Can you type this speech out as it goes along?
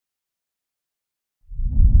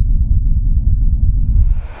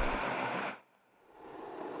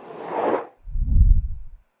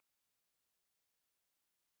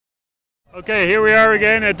Okay, here we are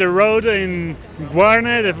again at the road in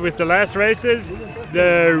Guarne with the last races.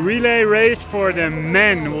 The relay race for the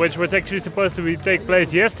men, which was actually supposed to take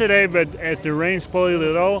place yesterday, but as the rain spoiled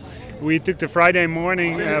it all, we took the Friday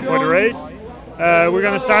morning for the race. We're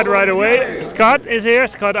going to start right away. Scott is here,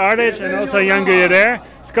 Scott Arlidge, and also Yann Guyader.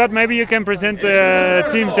 Scott, maybe you can present the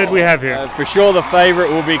teams that we have here. For sure the favourite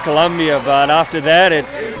will be Colombia, but after that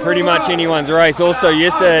it's pretty much anyone's race. Also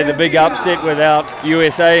yesterday the big upset without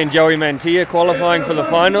USA and Joey Mantilla qualifying for the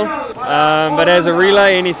final. But as a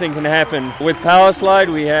relay anything can happen. With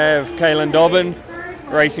Powerslide we have Kaylin Dobbin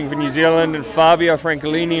racing for New Zealand and Fabio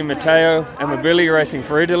Francolini and Matteo Amabili racing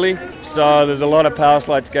for Italy. So there's a lot of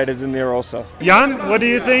Powerslide skaters in there also. Yann, what do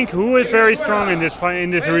you think? Who is very strong in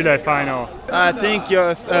this relay final? I think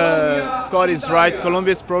Scott is right.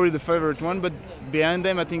 Colombia is probably the favorite one, but behind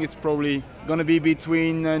them I think it's probably going to be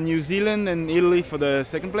between New Zealand and Italy for the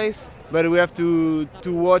second place. But we have to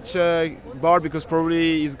watch Bart because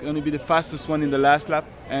probably he's going to be the fastest one in the last lap.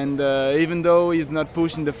 And even though he's not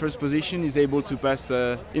pushed in the first position, he's able to pass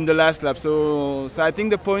in the last lap. So I think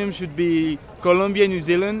the podium should be Colombia, New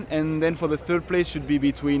Zealand, and then for the third place should be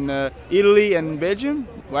between Italy and Belgium.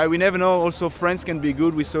 Well, we never know. Also, France can be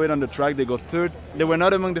good. We saw it on the track. They got third. They were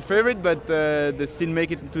not among the favorite, but they still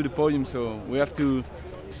make it to the podium. So we have to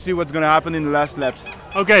see what's going to happen in the last laps.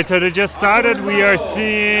 Okay, so they just started. We are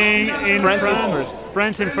seeing in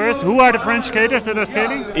France in first. Who are the French skaters that are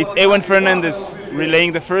skating? It's Ewan Fernandez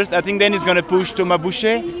relaying the first. I think then he's going to push Thomas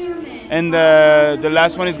Boucher, and the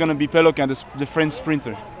last one is going to be Peloquin, the French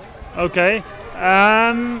sprinter. Okay.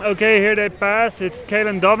 Okay, here they pass. It's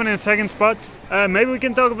Kaylin Dobbin in second spot. Maybe we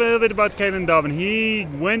can talk a little bit about Kaylin Dobbin. He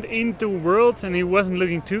went into Worlds and he wasn't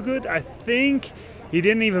looking too good. I think he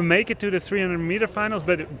didn't even make it to the 300-meter finals,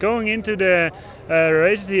 but going into the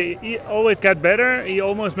races, he always got better. He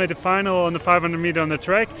almost made the final on the 500-meter on the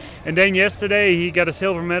track, and then yesterday he got a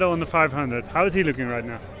silver medal on the 500. How is he looking right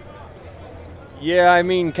now? Yeah, I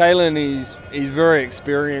mean, Kaylin, he's very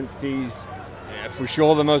experienced. He's for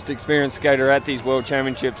sure the most experienced skater at these World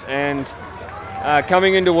Championships, and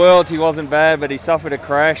coming into Worlds he wasn't bad, but he suffered a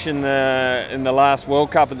crash in the last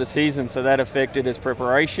World Cup of the season, so that affected his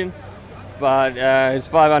preparation. But his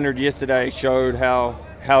 500 yesterday showed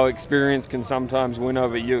how experience can sometimes win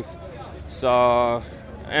over youth. So,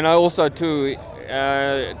 and I also too,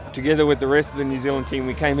 together with the rest of the New Zealand team,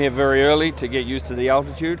 we came here very early to get used to the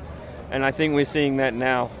altitude, and I think we're seeing that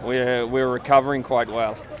now. We're recovering quite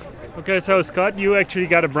well. Okay, so Scott, you actually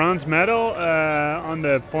got a bronze medal on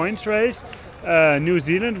the points race. New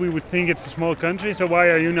Zealand, we would think it's a small country, so why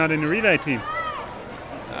are you not in the relay team?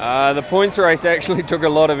 The points race actually took a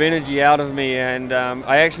lot of energy out of me, and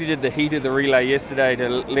I actually did the heat of the relay yesterday to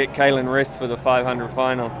let Kaylin rest for the 500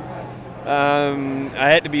 final. I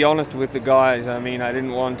had to be honest with the guys. I mean, I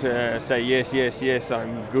didn't want to say yes,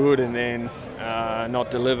 I'm good, and then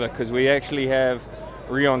not deliver, because we actually have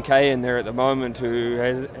Rio Negro in there at the moment who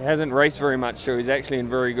hasn't raced very much, so he's actually in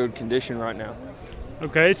very good condition right now.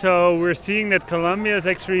 Okay, so we're seeing that Colombia is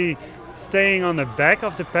actually staying on the back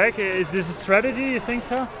of the pack. Is this a strategy, you think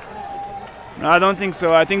so? No, I don't think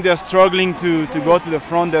so. I think they're struggling to go to the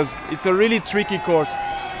front. It's a really tricky course.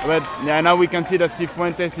 But yeah, now we can see that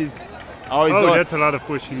Cifuentes is... that's a lot of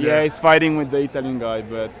pushing. Yeah, he's fighting with the Italian guy.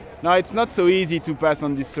 But no, it's not so easy to pass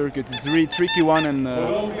on this circuit. It's a really tricky one, and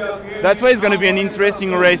that's why it's going to be an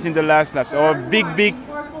interesting race in the last laps. Or a big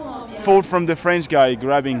fault from the French guy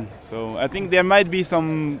grabbing. So I think there might be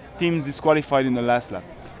some teams disqualified in the last lap.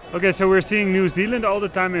 Okay, so we're seeing New Zealand all the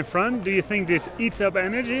time in front. Do you think this eats up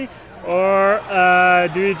energy, or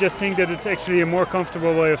do you just think that it's actually a more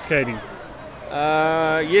comfortable way of skating?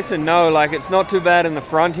 Yes and no. Like, it's not too bad in the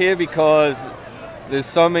front here because there's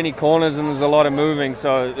so many corners and there's a lot of moving.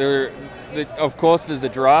 So of course there's a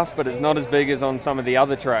draft, but it's not as big as on some of the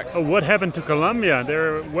other tracks. Oh, what happened to Colombia?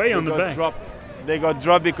 They're way on the back. They got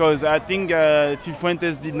dropped because I think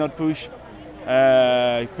Cifuentes did not push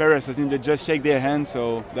Perez. I think they just shake their hands,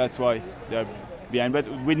 so that's why they're behind. But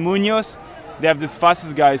with Munoz, they have the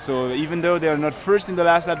fastest guy, so even though they are not first in the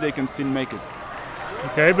last lap, they can still make it.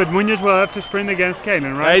 Okay, but Munoz will have to sprint against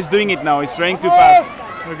Kaylin, right? Yeah, he's doing it now. He's trying to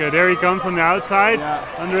pass. Okay, there he comes on the outside.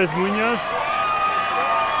 Yeah. Andres Munoz.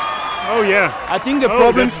 Oh yeah. I think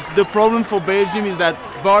the problem for Belgium is that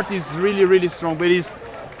Bart is really strong, but he's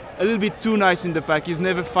a little bit too nice in the pack. He's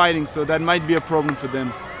never fighting, so that might be a problem for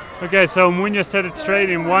them. Okay, so Munoz set it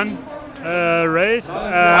straight in one race.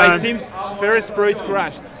 It seems Ferris Sprout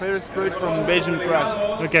crashed. Ferris Sprout from Belgium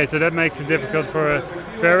crashed. Okay, so that makes it difficult for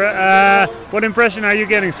Ferrer. What impression are you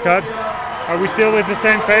getting, Scott? Are we still with the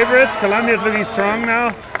same favorites? Colombia's looking strong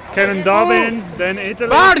now. Kaylin Dobbin, then Italy.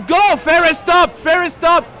 Bart, go! Ferris, stop! Ferris,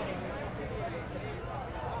 stop!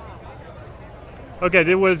 Okay,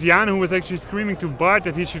 there was Yann who was actually screaming to Bart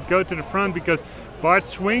that he should go to the front because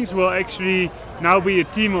Bart's swings will actually now be a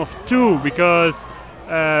team of 2 because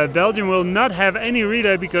Belgium will not have any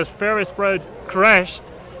relay because Ferris Proud crashed,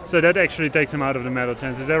 so that actually takes him out of the medal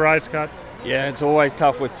chance. Is that right, Scott? Yeah, it's always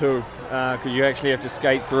tough with 2 because you actually have to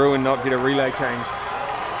skate through and not get a relay change.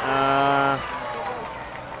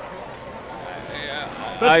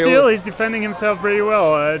 But still, he's defending himself pretty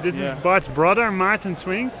well. This is Bart's brother, Martin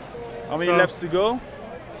Swings. How many laps to go?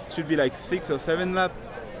 Should be like 6 or 7 laps.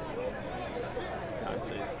 Can't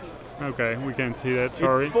see. Okay, we can't see that,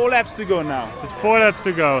 sorry. It's 4 laps to go now. It's 4 laps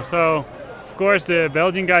to go, so of course the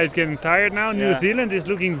Belgian guy is getting tired now. New Zealand is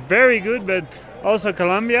looking very good, but also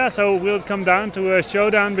Colombia, so will it come down to a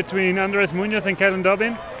showdown between Andres Munoz and Kellen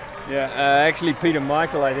Dobbin? Yeah. Actually, Peter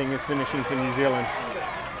Michael, I think, is finishing for New Zealand.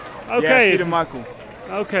 Okay. Yeah, Peter Michael.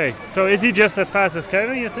 Okay, so is he just as fast as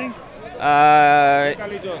Kellen, you think?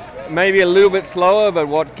 Maybe a little bit slower, but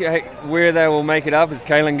where they will make it up is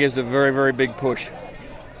Kalen gives a very, very big push.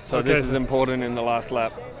 So this is important in the last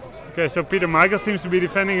lap. Okay, so Peter Michael seems to be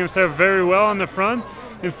defending himself very well on the front.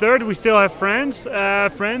 In third, we still have France,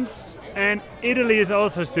 and Italy is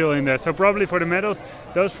also still in there. So probably for the medals,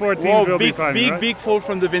 those 4 teams will be fine. Big fault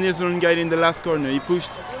from the Venezuelan guy in the last corner. He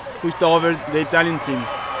pushed over the Italian team.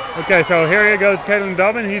 Okay, so here goes Kellen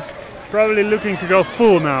Dobbin. He's probably looking to go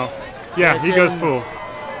full now. Yeah, he goes full.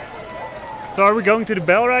 So are we going to the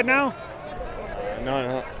bell right now?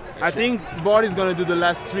 No. I think Bart is going to do the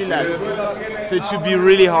last 3 laps. So it should be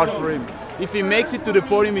really hard for him. If he makes it to the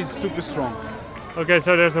podium, he's super strong. Okay,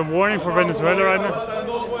 so there's a warning for Venezuela right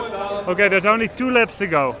now. Okay, there's only 2 laps to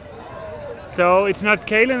go. So it's not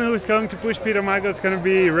Kalen who's going to push Peter Michael, it's going to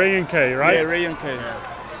be Ray and Kay, right? Yeah, Ray and Kay.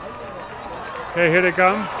 Okay, here they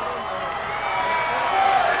come.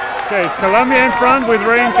 Okay, it's Colombia in front with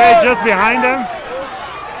Ray and Kay just behind them.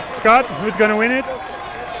 Scott, who's going to win it?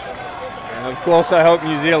 Of course, I hope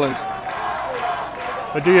New Zealand.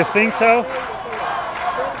 But do you think so?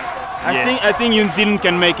 I think New Zealand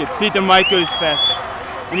can make it. Peter Michael is fast.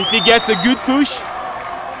 And if he gets a good push,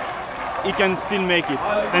 he can still make it.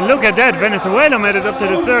 And look at that, Venezuela made it up to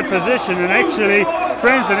the 3rd position, and actually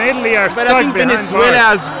France and Italy are stuck behind. But I think Venezuela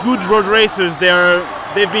has good road racers.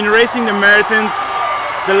 They've been racing the marathons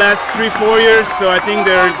the last 3-4 years, so I think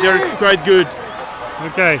they're quite good.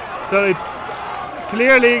 Okay, so it's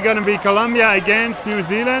clearly going to be Colombia against New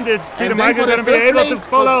Zealand. Is Peter Michael going to be able to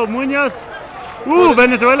follow Munoz? Ooh,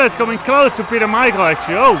 Venezuela is coming close to Peter Michael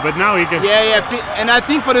actually. Oh, but now he can. Yeah, and I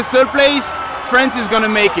think for the 3rd place, France is going to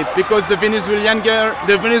make it because the Venezuelan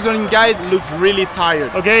guy looks really tired.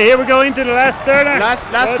 Okay, here we go into the last turn.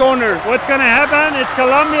 Last corner. What's going to happen? It's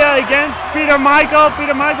Colombia against Peter Michael.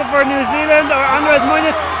 Peter Michael for New Zealand or Andres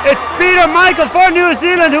Munoz. It's Peter Michael for New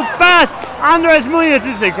Zealand who passed Andres Munoz.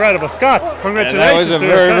 This is incredible. Scott, congratulations. Yeah, that was a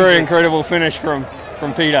very incredible finish from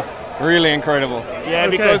Peter. Really incredible. Yeah,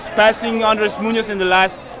 because passing Andres Munoz in the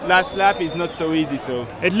last lap is not so easy. So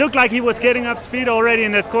it looked like he was getting up speed already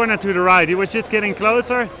in that corner to the right. He was just getting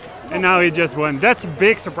closer, and now he just won. That's a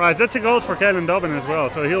big surprise. That's a gold for Kalen Dobbin as well,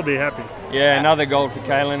 so he'll be happy. Yeah, another gold for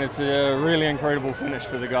Kalen. It's a really incredible finish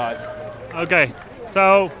for the guys. Okay,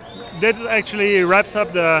 so that actually wraps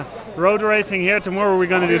up the road racing here. Tomorrow we're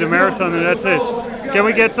going to do the marathon, and that's it. Can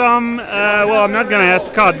we get some? Well, I'm not going to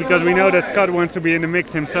ask Scott because we know that Scott wants to be in the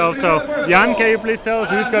mix himself. So, Yann, can you please tell us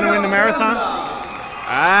who's going to win the marathon?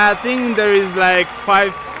 I think there is like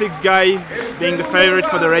 5-6 guys being the favorite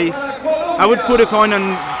for the race. I would put a coin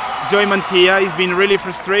on Joey Mantilla. He's been really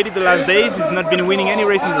frustrated the last days. He's not been winning any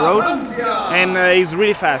race on the road, and he's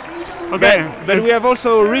really fast. Okay, but we have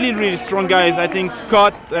also really strong guys. I think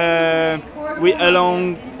Scott,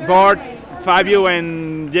 along Bart, Fabio,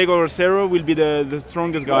 and Diego Rosero will be the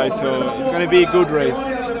strongest guys. So it's going to be a good race.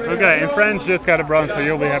 Okay, and France just got a bronze, so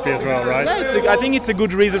you'll be happy as well, right? Yeah, I think it's a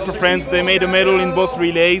good result for France. They made a medal in both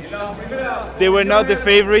relays. They were not the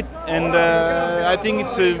favorite, and I think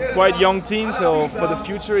it's a quite young team. So for the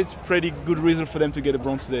future, it's pretty good result for them to get a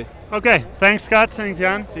bronze today. Okay, thanks Scott, thanks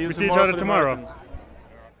Yann. See you we see each other tomorrow. Marathon.